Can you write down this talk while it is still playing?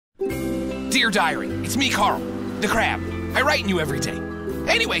Dear Diary, it's me, Carl, the crab. I write in you every day.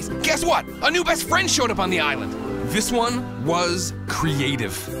 Anyways, guess what? A new best friend showed up on the island. This one was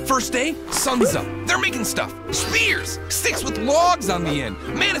creative. First day, sun's up. They're making stuff. Spears, sticks with logs on the end.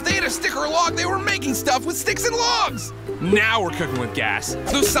 Man, if they had a stick or a log, they were making stuff with sticks and logs. Now we're cooking with gas.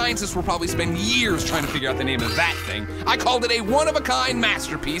 Those scientists will probably spend years trying to figure out the name of that thing. I called it a one-of-a-kind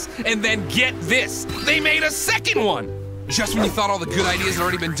masterpiece, and then get this, they made a second one. Just when you thought all the good ideas had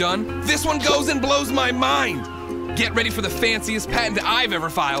already been done, this one goes and blows my mind. Get ready for the fanciest patent I've ever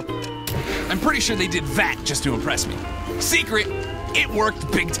filed. I'm pretty sure they did that just to impress me. Secret, it worked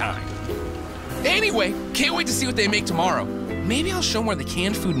big time. Anyway, can't wait to see what they make tomorrow. Maybe I'll show them where the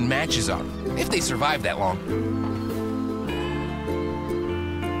canned food and matches are, if they survive that long.